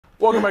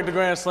Welcome back to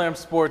Grand Slam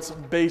Sports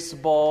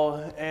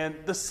Baseball, and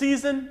the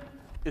season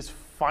is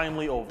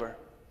finally over.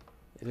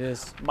 It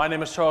is. My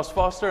name is Charles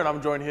Foster, and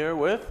I'm joined here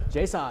with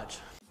Jay Saj.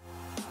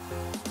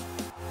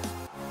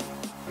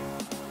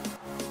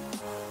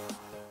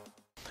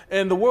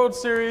 In the World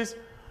Series,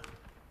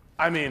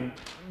 I mean,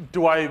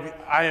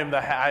 I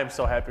am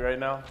so happy right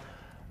now.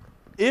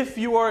 If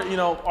you are,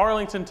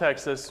 Arlington,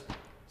 Texas,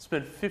 it's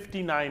been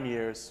 59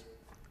 years.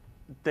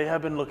 They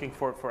have been looking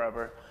for it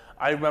forever.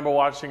 I remember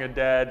watching a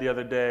dad the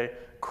other day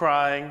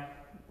crying,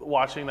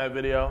 watching that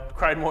video,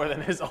 cried more than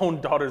his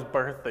own daughter's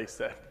birth, they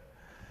said.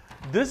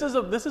 This is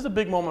a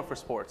big moment for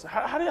sports.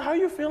 How are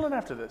you feeling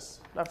after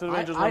this? After the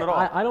Rangers won it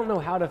all? I don't know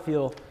how to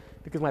feel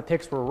because my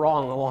picks were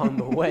wrong along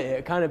the way.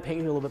 It kind of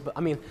pained me a little bit, but I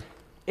mean,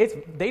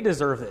 they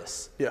deserve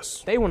this.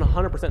 Yes. They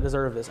 100%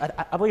 deserve this.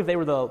 I believe they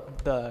were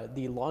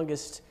the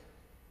longest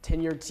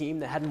tenured team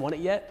that hadn't won it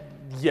yet.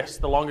 Yes,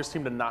 the longest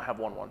team to not have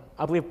won one.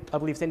 I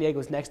believe San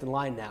Diego's next in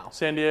line now.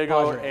 San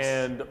Diego Padres.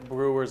 And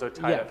Brewers are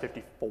tied at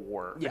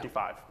 54, Yeah.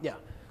 55. Yeah.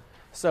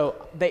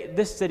 So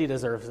this city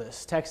deserves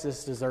this.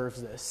 Texas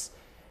deserves this.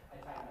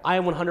 I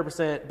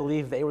 100%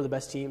 believe they were the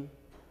best team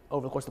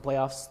over the course of the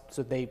playoffs.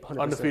 So they 100%.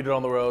 Undefeated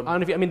on the road. I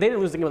mean, they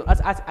didn't lose the game.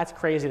 That's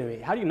crazy to me.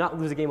 How do you not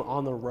lose a game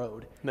on the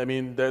road? I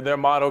mean, their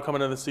motto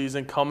coming into the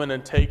season, come in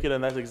and take it,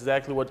 and that's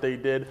exactly what they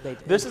did.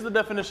 This is the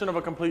definition of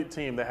a complete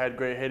team. They had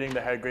great hitting.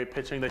 They had great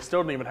pitching. They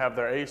still didn't even have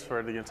their ace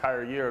for the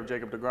entire year of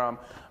Jacob deGrom.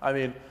 I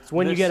mean, it's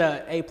when you get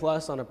an A+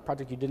 on a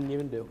project you didn't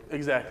even do.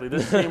 Exactly.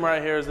 This team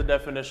right here is the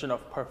definition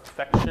of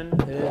perfection.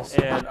 It is.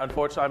 And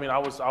unfortunately, I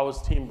mean, I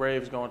was Team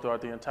Braves going throughout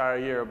the entire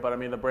year, but I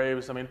mean, the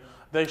Braves,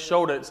 they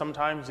showed it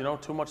sometimes,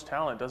 too much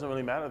talent doesn't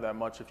really matter that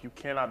much if you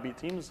cannot beat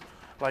teams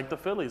like the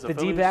Phillies. The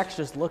D-backs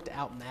just looked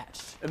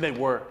outmatched. And they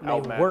were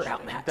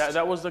outmatched.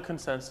 That was the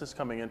consensus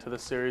coming into the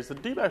series. The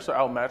D-backs are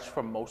outmatched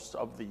for most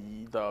of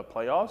the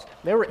playoffs.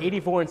 They were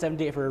 84 and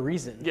 78 for a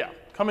reason. Yeah,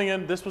 coming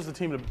in, this was the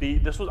team to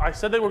beat. I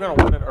said they were going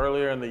to win it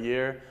earlier in the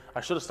year. I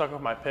should have stuck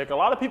with my pick. A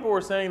lot of people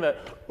were saying that,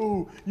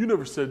 oh, you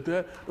never said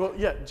that. Well,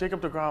 yeah,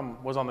 Jacob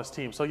deGrom was on this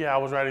team. So, yeah, I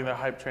was riding the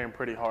hype train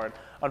pretty hard.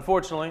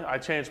 Unfortunately, I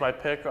changed my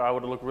pick. I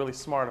would have looked really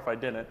smart if I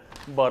didn't.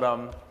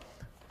 But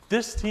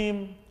this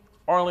team,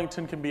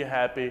 Arlington can be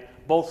happy.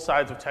 Both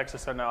sides of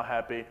Texas are now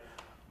happy.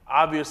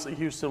 Obviously,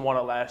 Houston won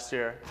it last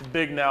year. It's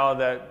big now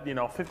that,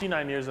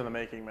 59 years in the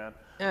making, man.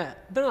 Yeah,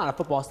 they're not a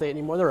football state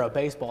anymore. They're a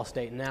baseball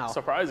state now.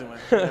 Surprisingly.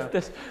 Yeah.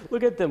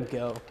 Look at them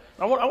go.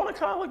 I want to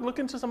kind of look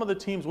into some of the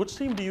teams. Which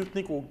team do you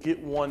think will get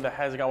one that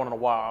hasn't got one in a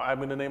while? I'm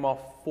going to name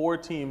off 4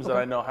 teams that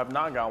I know have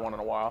not got one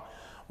in a while.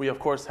 We, of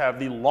course, have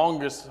the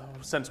longest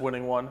since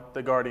winning one,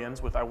 the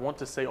Guardians, with, I want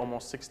to say,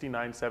 almost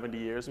 69, 70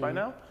 years by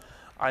now.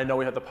 I know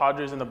we have the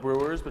Padres and the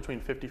Brewers between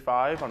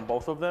 55 on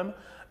both of them.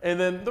 And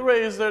then the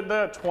Rays, they're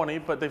at 20,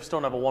 but they've still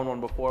never won one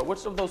before.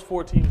 Which of those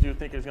 4 teams do you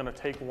think is going to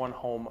take one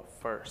home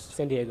first?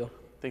 San Diego.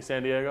 Think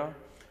San Diego?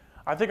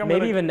 I think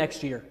maybe even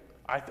next year.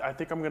 I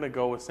think I'm going to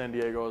go with San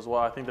Diego as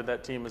well. I think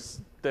that team is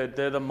they're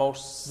the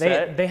most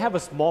set. They have a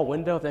small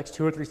window of the next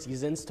 2 or 3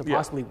 seasons to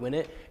possibly win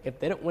it. If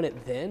they don't win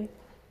it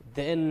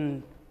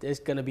then it's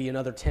going to be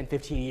another 10,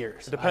 15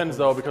 years. It depends,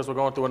 though, because we're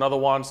going through another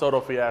Juan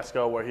Soto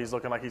fiasco where he's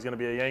looking like he's going to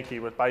be a Yankee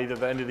by either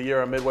the end of the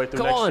year or midway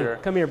through next year.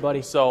 Come here,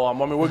 buddy. So,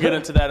 we'll get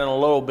into that in a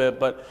little bit.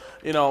 But,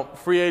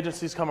 free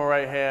agency's coming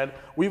right hand.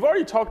 We've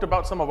already talked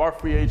about some of our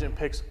free agent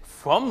picks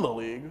from the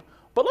league.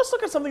 But let's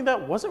look at something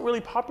that wasn't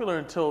really popular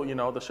until, the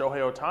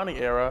Shohei Ohtani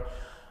era.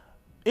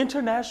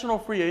 International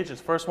free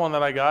agents. First one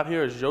that I got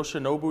here is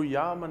Yoshinobu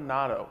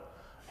Yamamoto.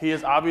 He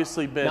has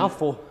obviously been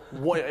mouthful.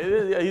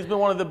 He's been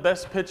one of the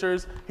best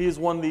pitchers. He has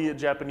won the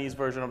Japanese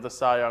version of the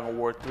Cy Young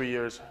Award 3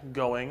 years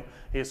going.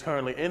 He is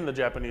currently in the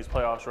Japanese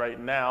playoffs right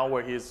now,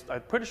 where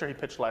I'm pretty sure he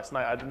pitched last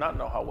night. I did not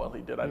know how well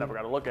he did. I never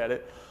got to look at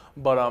it,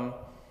 but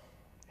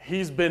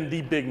he's been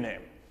the big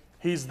name.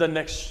 He's the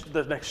next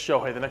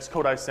Shohei, the next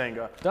Kodai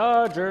Senga.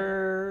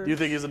 Dodgers. Do you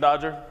think he's a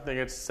Dodger? Think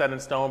it's set in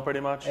stone pretty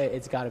much?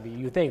 It's got to be.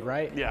 You think,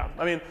 right? Yeah.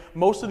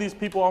 Most of these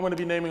people I'm going to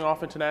be naming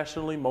off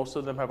internationally, most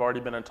of them have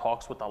already been in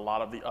talks with a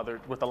lot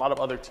of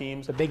other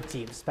teams. The big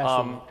teams,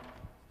 especially.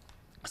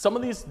 Some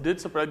of these did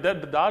surprise. The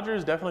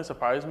Dodgers definitely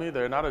surprised me.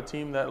 They're not a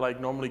team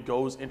that normally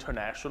goes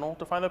international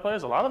to find their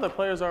players. A lot of their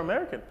players are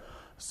American.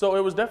 So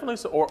it was definitely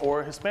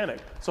or Hispanic.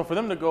 So for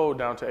them to go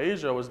down to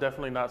Asia was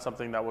definitely not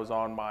something that was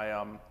on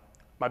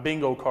my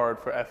bingo card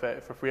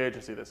for free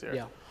agency this year.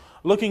 Yeah.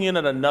 Looking in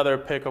at another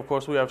pick, of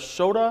course, we have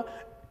Shōta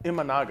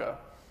Imanaga.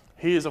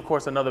 He is, of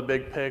course, another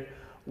big pick.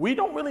 We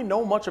don't really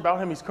know much about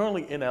him. He's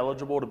currently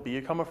ineligible to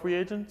become a free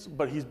agent,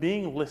 but he's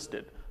being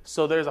listed.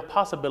 So there's a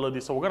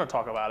possibility, so we're going to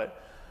talk about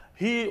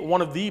it.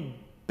 One of the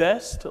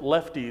best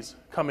lefties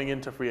coming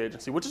into free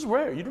agency, which is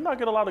rare. You do not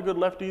get a lot of good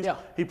lefties. Yeah.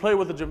 He played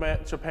with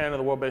Japan in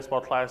the World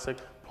Baseball Classic,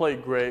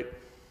 played great.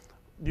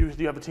 Do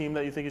you have a team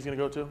that you think he's going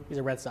to go to? He's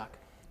a Red Sox.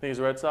 Think he's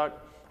a Red Sox?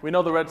 We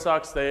know the Red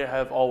Sox, they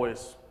have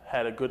always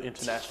had a good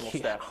international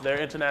staff. Their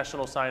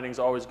international signings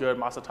are always good.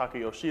 Masataka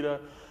Yoshida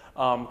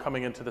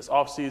coming into this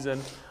offseason.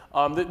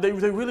 They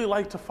really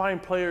like to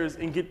find players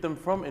and get them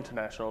from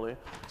internationally.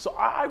 So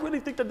I really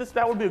think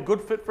that would be a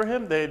good fit for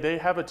him. They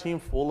have a team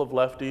full of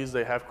lefties.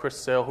 They have Chris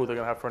Sale, who they're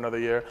going to have for another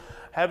year.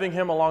 Having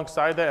him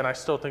alongside that, and I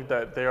still think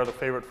that they are the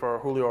favorite for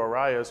Julio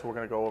Arias, who we're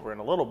going to go over in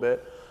a little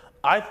bit.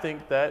 I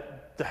think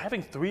that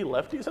having 3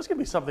 lefties, that's going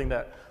to be something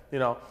that,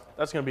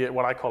 that's going to be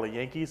what I call a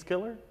Yankees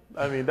killer.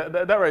 I mean,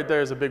 that right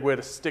there is a big way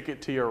to stick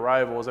it to your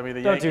rivals. I mean,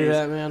 the Yankees. Don't do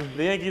that, man.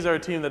 The Yankees are a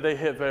team that they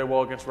hit very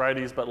well against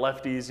righties, but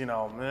lefties,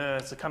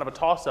 it's a kind of a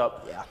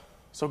toss-up. Yeah.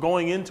 So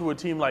going into a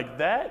team like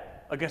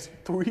that against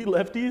 3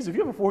 lefties, if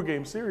you have a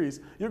 4-game series,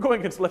 you're going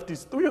against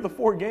lefties 3 of the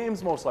 4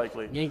 games most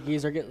likely.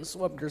 Yankees are getting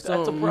swept or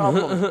something. That's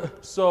a problem.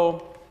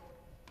 So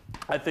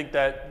I think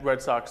that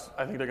Red Sox,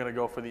 I think they're going to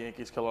go for the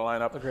Yankees killer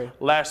lineup. Agreed.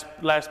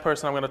 Last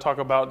person I'm going to talk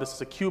about, this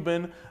is a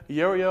Cuban,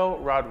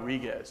 Yariel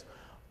Rodríguez.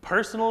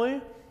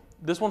 Personally,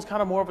 this one's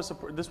been more of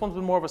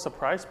a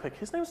surprise pick.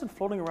 His name's been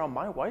floating around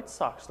my White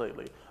Sox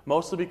lately,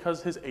 mostly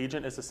because his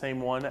agent is the same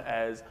one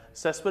as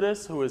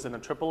Cespedes, who is in a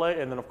AAA,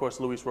 and then of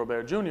course Luis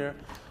Robert Jr.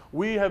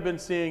 We have been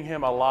seeing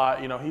him a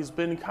lot. He's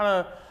been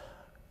kind of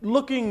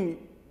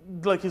looking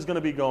like he's going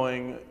to be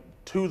going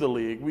to the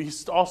league.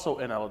 He's also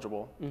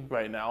ineligible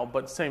right now,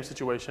 but same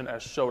situation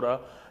as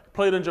Shōta.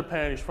 Played in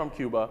Japan. He's from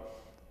Cuba.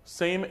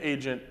 Same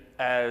agent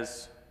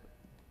as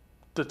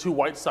the 2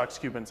 White Sox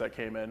Cubans that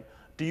came in.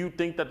 Do you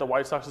think that the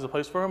White Sox is a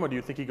place for him, or do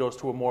you think he goes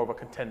to more of a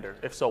contender?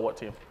 If so, what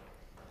team?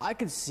 I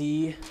could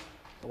see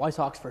the White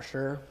Sox for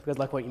sure, because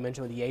like what you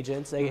mentioned with the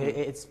agents,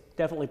 it's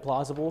definitely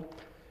plausible.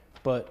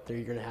 But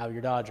you're going to have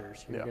your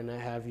Dodgers, you're going to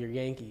have your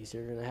Yankees,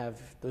 you're going to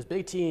have those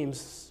big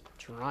teams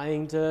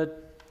trying to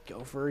go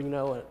for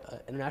an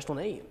international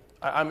name.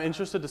 I'm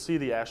interested to see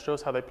the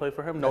Astros, how they play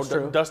for him. That's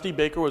true. Dusty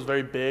Baker was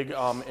very big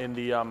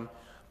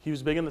he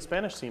was big in the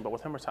Spanish scene, but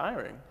with him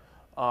retiring,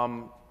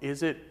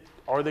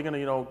 are they going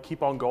to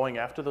keep on going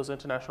after those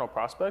international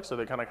prospects, or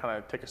they kind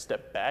of take a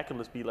step back and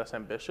just be less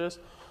ambitious?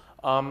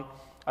 I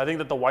think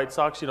that the White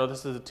Sox,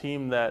 this is a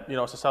team that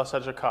it's the South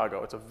Side of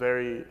Chicago. It's a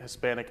very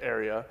Hispanic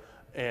area,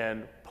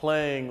 and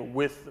playing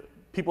with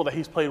people that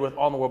he's played with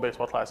on the World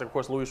Baseball Classic, of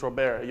course, Luis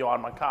Robert,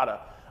 Yoan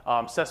Moncada,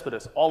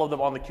 Cespedes, all of them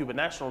on the Cuban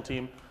national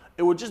team.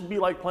 It would just be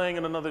like playing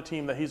in another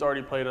team that he's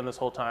already played in this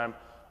whole time.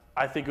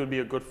 I think it would be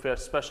a good fit,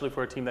 especially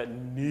for a team that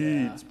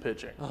needs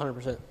pitching.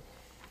 100%.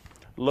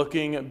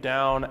 Looking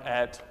down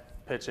at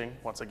pitching,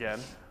 once again,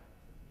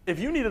 if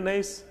you need an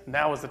ace,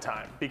 now is the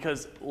time.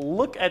 Because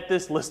look at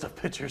this list of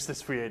pitchers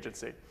this free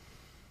agency.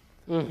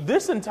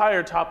 This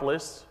entire top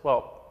list,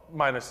 well,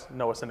 minus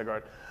Noah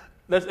Syndergaard,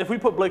 if we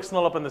put Blake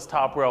Snell up in this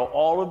top row,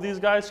 all of these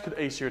guys could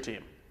ace your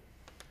team.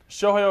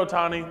 Shohei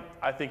Ohtani,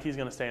 I think he's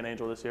going to stay an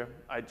Angel this year.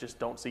 I just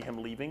don't see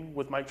him leaving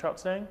with Mike Trout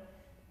staying.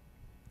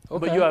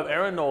 Okay. But you have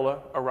Aaron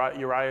Nola,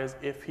 Urias,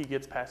 if he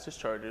gets past his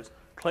charges,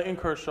 Clayton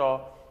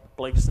Kershaw,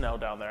 Blake Snell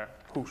down there,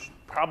 who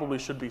probably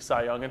should be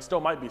Cy Young and still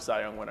might be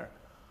Cy Young winner.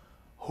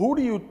 Who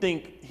do you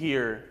think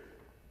here,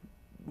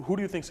 who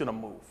do you think's going to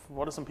move?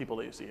 What are some people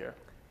that you see here?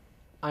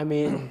 I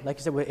mean, like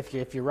you said,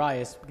 if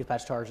Urias gets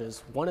past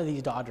charges, one of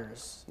these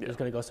Dodgers is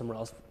going to go somewhere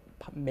else.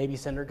 Maybe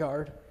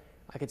Syndergaard.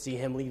 I could see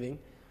him leaving.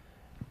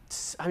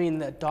 I mean,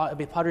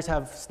 the Padres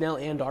have Snell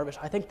and Darvish.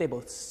 I think they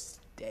both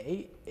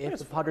stay if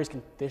the Padres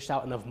can fish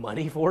out enough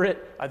money for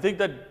it. I think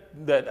that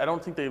I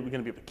don't think they're going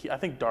to be able to keep. I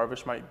think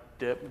Darvish might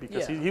dip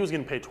because he was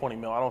getting paid $20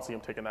 million. I don't see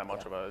him taking that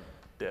much of a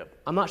dip.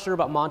 I'm not sure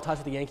about Montas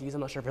with the Yankees.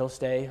 I'm not sure if he'll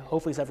stay.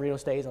 Hopefully Severino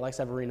stays. I like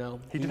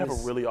Severino. He did have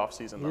a really off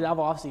season, though. He did have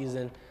an off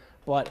season,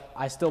 but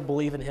I still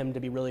believe in him to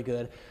be really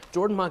good.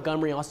 Jordan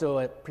Montgomery, also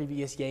a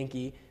previous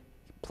Yankee,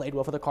 played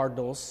well for the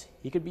Cardinals.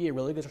 He could be a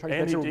really good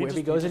starting pitcher if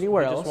he goes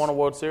anywhere else. He just won a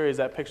World Series.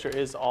 That picture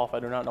is off. I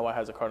do not know why he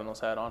has a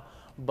Cardinals hat on,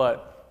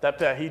 but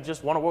he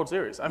just won a World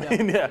Series. I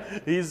mean,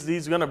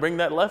 he's going to bring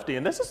that lefty.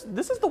 And this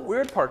is the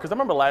weird part, because I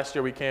remember last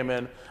year we came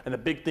in and the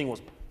big thing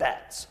was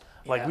bats.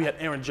 Like we had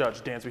Aaron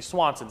Judge, Dansby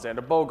Swanson,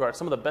 Xander Bogaerts,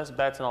 some of the best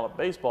bats in all of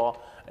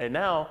baseball, and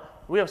now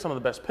we have some of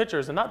the best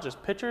pitchers, and not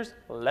just pitchers,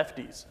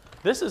 lefties.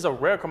 This is a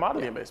rare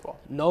commodity in baseball.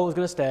 Nola's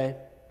going to stay,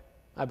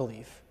 I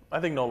believe. I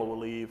think Nola will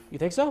leave. You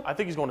think so? I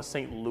think he's going to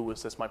St. Louis.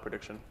 That's my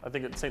prediction. I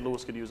think St.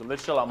 Louis could use him. They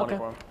shell out money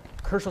for him.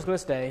 Kershaw's going to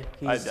stay.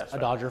 He's a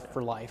Dodger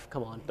for life.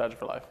 Come on. Dodger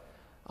for life.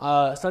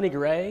 Sonny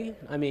Gray,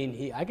 I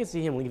mean, I could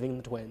see him leaving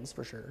the Twins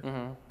for sure.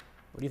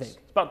 What do you think?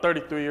 He's about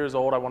 33 years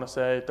old, I want to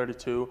say,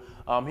 32.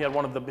 He had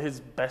one of his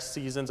best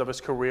seasons of his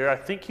career. I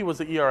think he was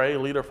the ERA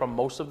leader from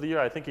most of the year.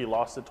 I think he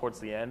lost it towards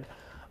the end.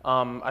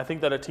 I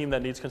think that a team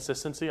that needs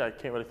consistency, I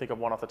can't really think of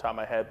one off the top of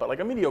my head, but like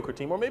a mediocre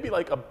team or maybe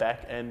like a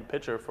back-end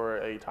pitcher for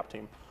a top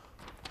team.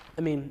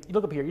 I mean, you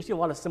look up here, you see a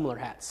lot of similar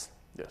hats.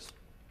 Yes.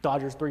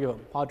 Dodgers, 3 of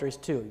them. Padres,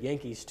 2.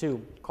 Yankees,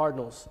 2.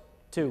 Cardinals,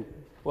 2.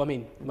 Well, I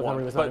mean,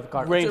 Montgomery was not a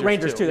Cardinals.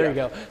 Rangers, 2. There you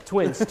go.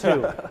 Twins,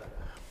 2.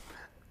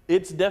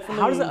 It's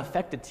definitely. How does it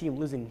affect a team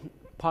losing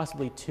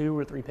possibly 2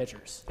 or 3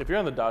 pitchers? If you're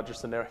in the Dodgers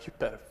scenario, you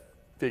better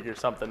figure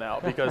something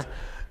out, because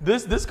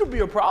this could be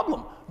a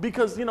problem.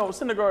 Because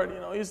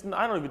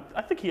Syndergaard,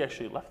 I think he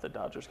actually left the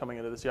Dodgers coming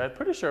into this year. I'm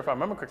pretty sure, if I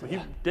remember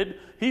correctly,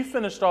 he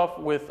finished off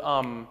with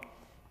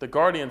The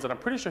Guardians, and I'm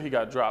pretty sure he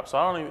got dropped.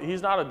 So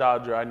he's not a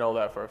Dodger. I know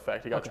that for a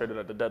fact. He got traded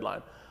at the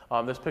deadline.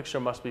 This picture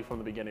must be from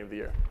the beginning of the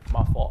year.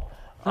 My fault.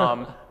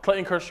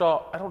 Clayton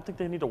Kershaw, I don't think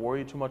they need to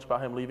worry too much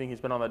about him leaving. He's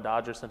been on the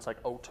Dodgers since like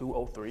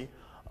 02, 03.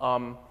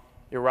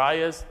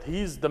 Urias,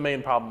 he's the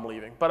main problem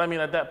leaving. But I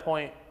mean, at that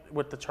point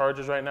with the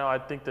Chargers right now, I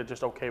think they're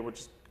just okay with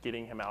just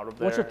getting him out of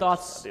there. What's your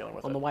thoughts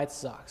on the White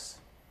Sox?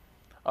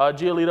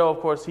 Giolito, of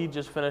course, he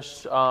just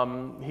finished.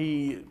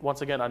 He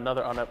once again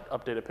another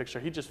unupdated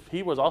picture.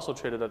 He was also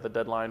traded at the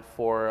deadline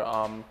for.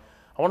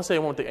 I want to say he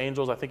went with the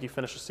Angels. I think he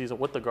finished the season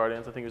with the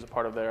Guardians. I think he was a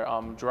part of their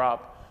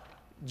drop.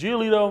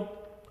 Giolito,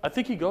 I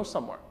think he goes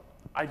somewhere.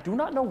 I do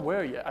not know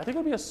where yet. I think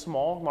it'll be a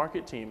small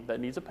market team that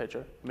needs a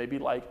pitcher. Maybe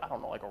like I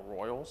don't know, like a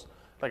Royals,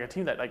 like a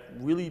team that like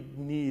really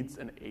needs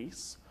an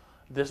ace.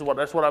 That's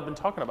what I've been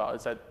talking about.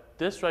 Is that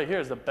this right here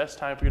is the best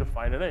time for you to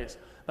find an ace.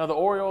 Now the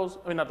Orioles,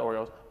 I mean not the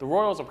Orioles, the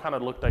Royals have kind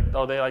of looked like,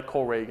 oh, they like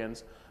Cole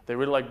Reagans. They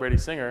really like Brady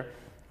Singer.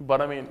 But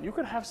I mean, you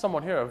could have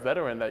someone here, a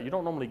veteran that you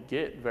don't normally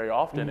get very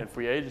often in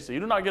free agency. You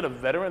do not get a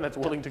veteran that's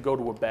willing to go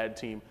to a bad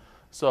team.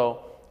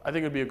 So I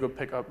think it'd be a good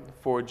pickup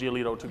for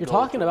Giolito to go. You're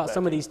talking about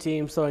some team. of these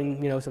teams,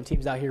 throwing some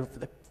teams out here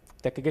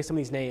that could get some of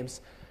these names.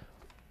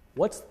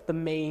 What's the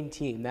main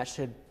team that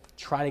should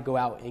try to go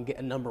out and get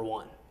a number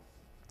one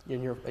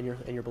in your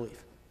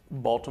belief?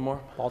 Baltimore.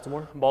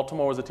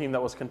 Baltimore was a team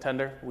that was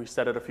contender. We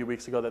said it a few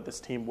weeks ago that this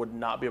team would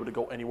not be able to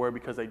go anywhere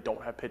because they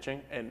don't have pitching.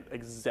 And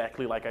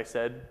exactly like I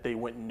said, they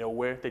went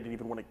nowhere. They didn't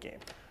even win a game.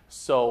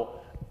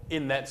 So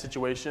in that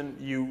situation,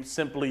 you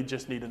simply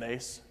just need an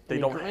ace. They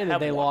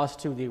lost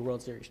to the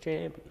World Series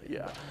champion.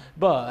 Yeah.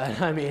 But,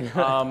 I mean.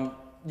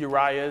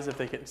 Urias, if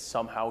they can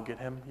somehow get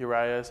him.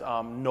 Urias.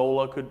 I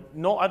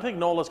think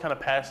Nola's kind of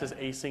past his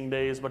acing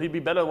days, but he'd be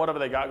better than whatever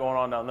they got going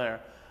on down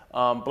there.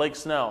 Blake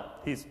Snell,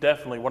 he's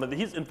definitely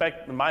he's in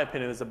fact, in my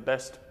opinion, is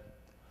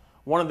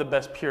one of the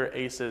best pure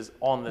aces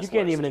on this list. You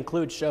can't even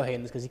include Shohei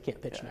in this because he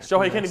can't pitch. Yeah.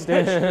 Shohei can't even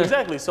pitch,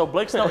 exactly. So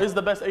Blake Snell is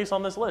the best ace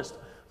on this list.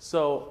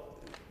 So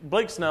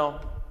Blake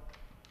Snell,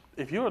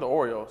 if you are the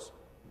Orioles,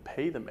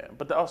 pay the man.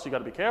 But also you got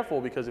to be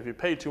careful because if you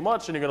pay too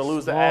much, then you're going to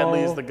lose the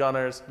Adleys, the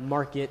Gunners.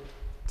 Market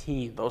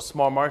team. Those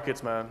small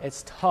markets, man.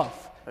 It's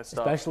tough.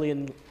 Especially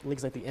in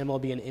leagues like the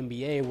MLB and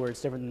NBA where it's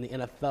different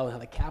than the NFL and how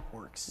the cap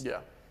works.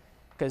 Yeah.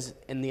 Because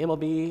in the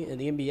MLB and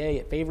the NBA,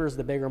 it favors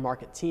the bigger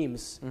market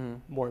teams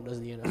more than it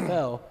does the NFL.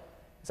 So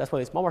that's why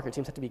the small market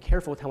teams have to be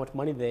careful with how much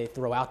money they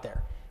throw out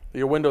there.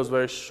 Your window is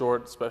very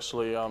short,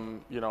 especially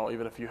even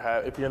if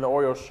you're in the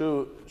Orioles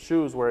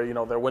shoes where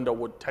their window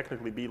would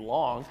technically be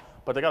long,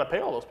 but they got to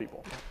pay all those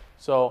people.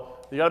 So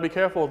you got to be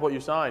careful with what you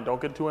sign.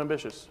 Don't get too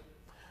ambitious.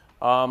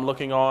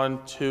 Looking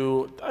on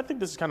to, I think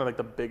this is kind of like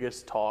the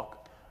biggest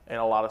talk in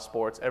a lot of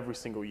sports every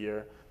single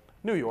year.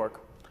 New York.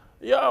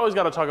 You always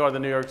got to talk about the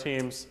New York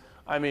teams.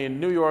 I mean,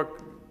 New York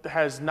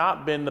has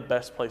not been the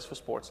best place for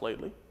sports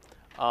lately.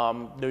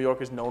 New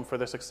York is known for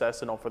their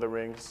success and known for their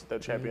rings, their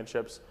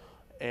championships,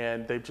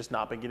 and they've just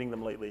not been getting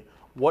them lately.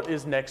 What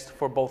is next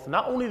for both,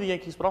 not only the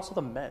Yankees, but also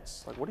the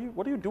Mets? Like,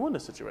 what do you do in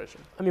this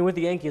situation? I mean, with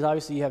the Yankees,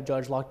 obviously you have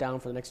Judge locked down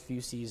for the next few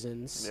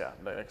seasons. Yeah,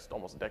 the next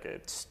almost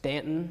decade.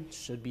 Stanton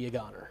should be a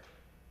goner,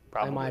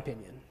 probably. In my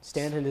opinion.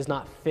 Stanton does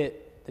not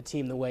fit the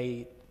team the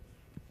way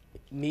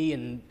me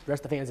and the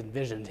rest of the fans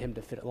envisioned him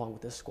to fit along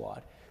with this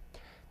squad.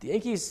 The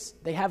Yankees,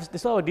 they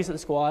still have a decent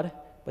squad,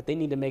 but they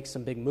need to make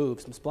some big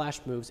moves, some splash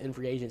moves in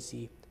free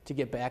agency to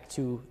get back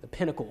to the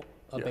pinnacle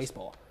of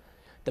baseball.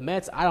 The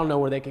Mets, I don't know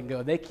where they can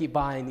go. They keep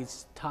buying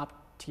these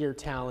top-tier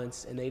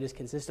talents, and they just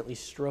consistently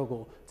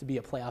struggle to be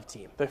a playoff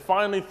team. They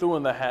finally threw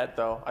in the hat,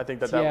 though. I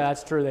think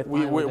that's true.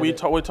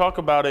 We talk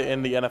about it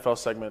in the NFL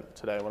segment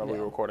today whenever we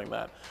were recording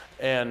that.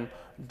 And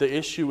the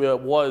issue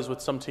was with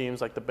some teams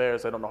like the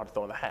Bears, they don't know how to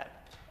throw in the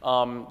hat.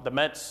 The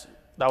Mets,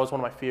 that was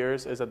one of my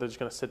fears, is that they're just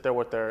going to sit there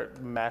with their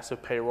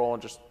massive payroll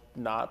and just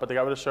not. But they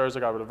got rid of Scherzer,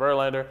 got rid of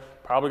Verlander,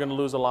 probably going to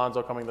lose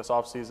Alonso coming this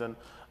offseason.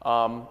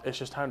 It's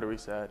just time to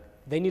reset.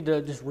 They need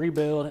to just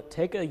rebuild,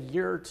 take a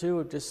year or two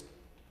of just...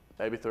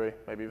 Maybe 3,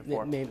 maybe even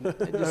 4. Maybe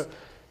just,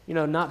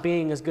 not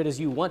being as good as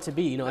you want to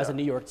be, as a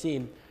New York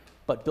team.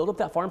 But build up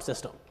that farm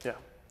system. Yeah.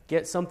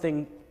 Get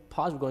something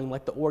positive going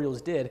like the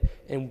Orioles did.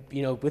 And,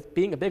 with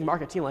being a big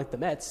market team like the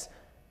Mets...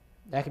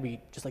 That could be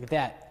just like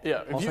that.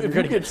 Yeah,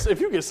 if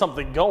you get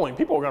something going,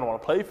 people are going to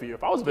want to play for you.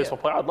 If I was a baseball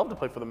player, I'd love to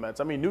play for the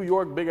Mets. I mean, New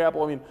York, Big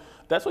Apple,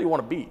 that's what you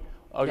want to be.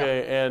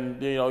 Okay, and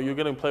you're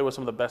going to play with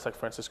some of the best, like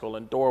Francisco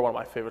Lindor, one of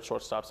my favorite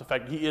shortstops. In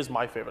fact, he is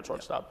my favorite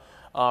shortstop.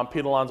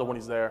 Pete Alonso, when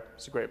he's there,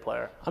 he's a great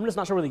player. I'm just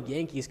not sure where the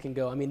Yankees can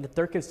go. I mean,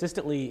 they're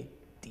consistently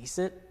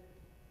decent,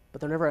 but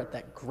they're never at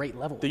that great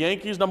level. The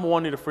Yankees, number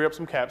one, need to free up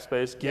some cap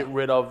space, get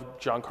rid of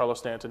Giancarlo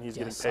Stanton. He's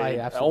getting paid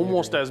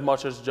almost as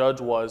much as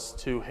Judge was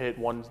to hit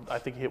I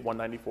think he hit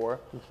 194,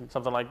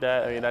 something like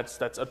that. I mean,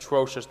 that's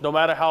atrocious. No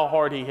matter how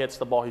hard he hits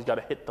the ball, he's got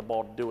to hit the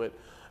ball to do it.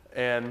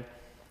 And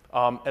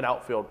an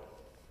outfield.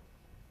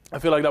 I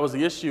feel like that was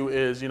the issue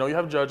is, you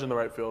have Judge in the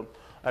right field.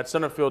 At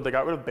center field, they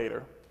got rid of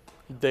Bader.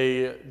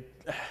 They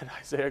had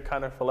Isaiah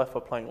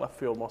Kiner-Falefa playing left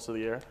field most of the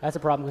year. That's a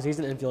problem because he's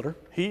an infielder.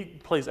 He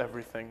plays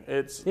everything.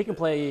 He can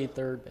play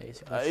third base,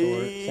 short,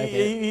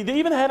 they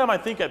even had him, I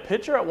think, at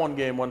pitcher at one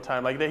game one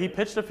time. Like he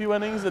pitched a few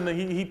innings, and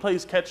he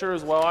plays catcher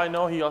as well. I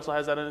know he also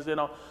has that in his.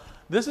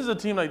 This is a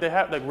team like they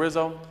have like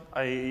Rizzo.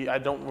 I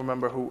don't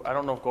remember who. I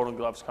don't know if Golden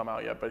Gloves come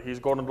out yet, but he's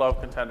Golden Glove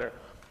contender.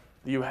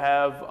 You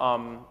have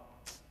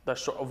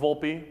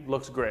Volpe,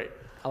 looks great.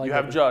 You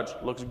have Judge,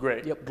 looks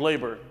great. Yep.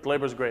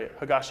 Glaber's great.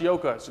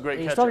 Higashioka is a great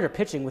catcher. You started your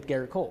pitching with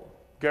Garrett Cole.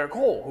 Garrett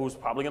Cole, who's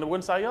probably going to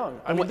win Cy Young.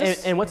 And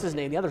what's his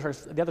name? The other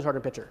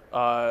starting pitcher.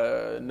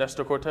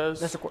 Nestor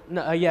Cortez.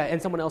 Yeah,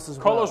 and someone else as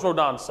well. Carlos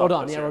Rodon.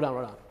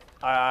 Rodon.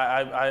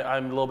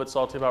 I'm a little bit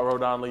salty about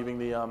Rodon leaving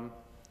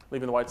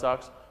the White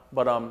Sox,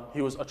 but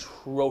he was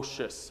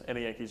atrocious in a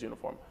Yankees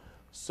uniform.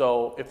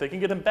 So if they can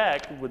get him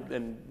back,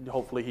 and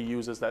hopefully he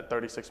uses that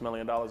 $36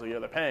 million a year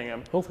they're paying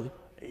him. Hopefully.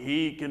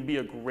 He can be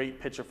a great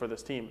pitcher for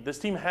this team. This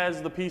team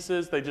has the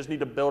pieces. They just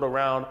need to build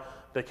around.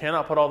 They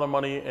cannot put all their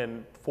money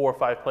in 4 or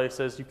 5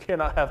 places. You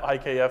cannot have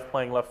IKF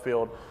playing left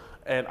field.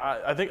 And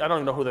I don't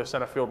even know who their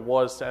center field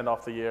was to end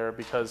off the year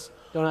because...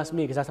 Don't ask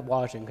me because I stopped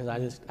watching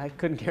because I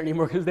couldn't care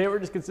anymore because they were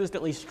just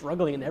consistently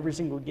struggling in every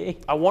single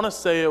game. I want to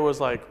say it was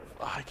like,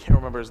 I can't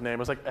remember his name. It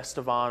was like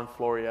Estevan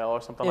Florial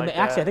or something like that.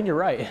 Actually, I think you're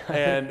right.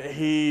 And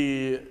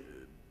he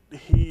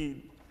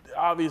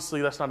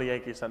obviously that's not a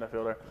Yankee center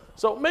fielder.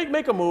 So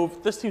make a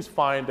move. This team's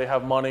fine. They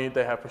have money.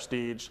 They have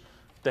prestige.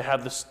 They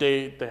have the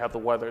state. They have the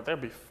weather. They'll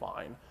be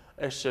fine.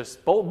 It's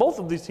just both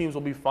of these teams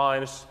will be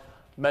fine.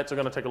 Mets are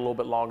going to take a little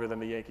bit longer than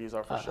the Yankees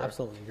are for sure.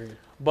 Absolutely agree.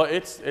 But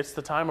it's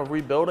the time of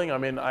rebuilding. I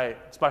mean,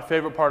 it's my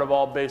favorite part of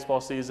all baseball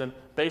season.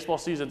 Baseball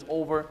season's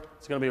over.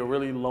 It's going to be a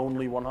really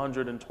lonely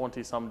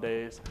 120-some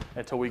days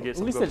until we get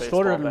some good baseball. At least it's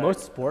shorter than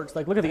most sports.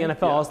 Like, look at the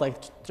NFL. Yeah. It's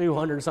like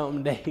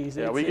 200-something days.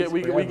 Yeah,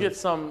 we get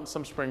some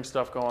spring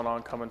stuff going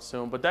on coming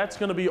soon. But that's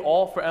going to be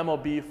all for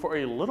MLB for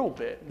a little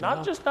bit.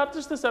 Not just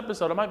this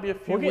episode. It might be a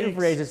few weeks. We'll get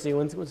free agency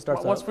once it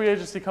starts Once free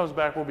agency comes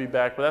back, we'll be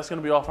back. But that's going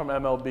to be all from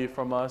MLB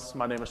from us.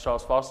 My name is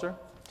Charles Foster.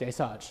 Jay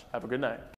Saj. Have a good night.